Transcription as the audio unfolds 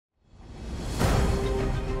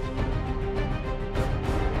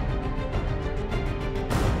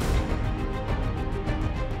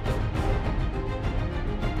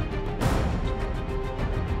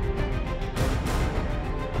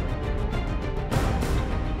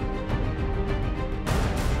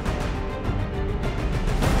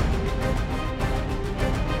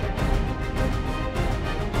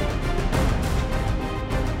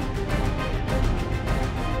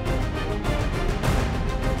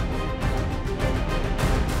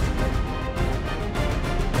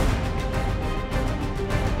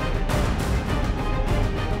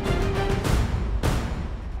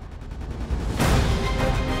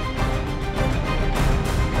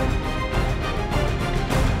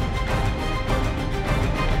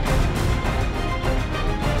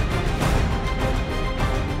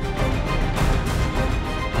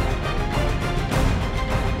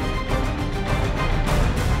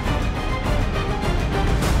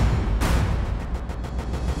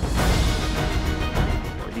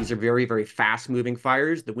These are very, very fast-moving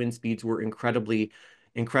fires. The wind speeds were incredibly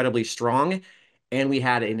strong, and we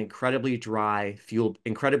had an incredibly dry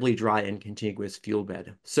and contiguous fuel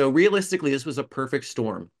bed. So realistically, this was a perfect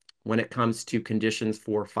storm when it comes to conditions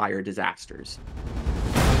for fire disasters.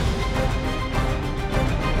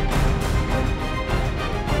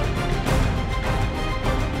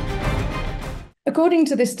 According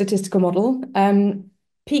to this statistical model,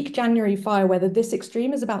 peak January fire weather this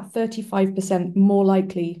extreme is about 35% more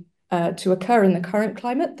likely to occur in the current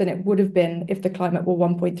climate than it would have been if the climate were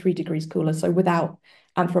 1.3 degrees cooler, so without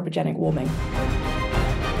anthropogenic warming.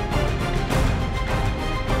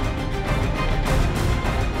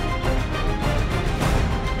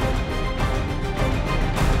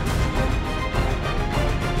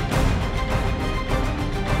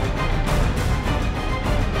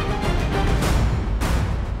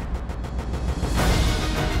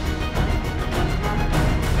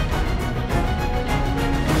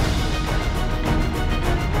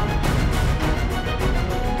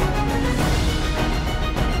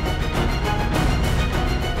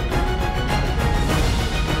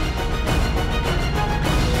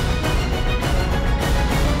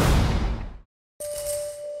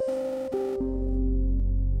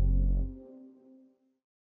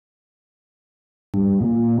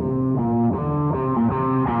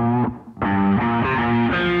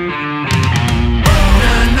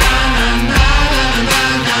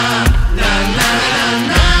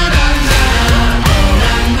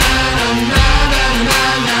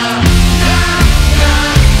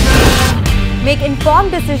 Make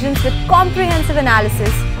informed decisions with comprehensive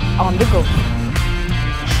analysis on the go.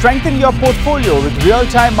 Strengthen your portfolio with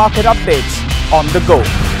real-time market updates on the go.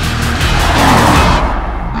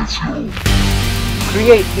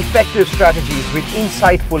 Create effective strategies with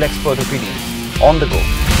insightful expert opinions on the go.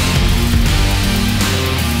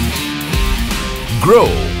 Grow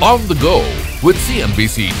on the go with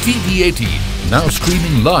CNBC TV 18, now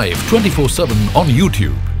streaming live 24/7 on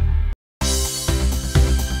YouTube.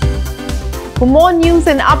 For more news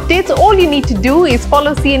and updates, all you need to do is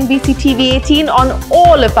follow CNBC TV 18 on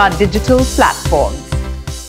all of our digital platforms.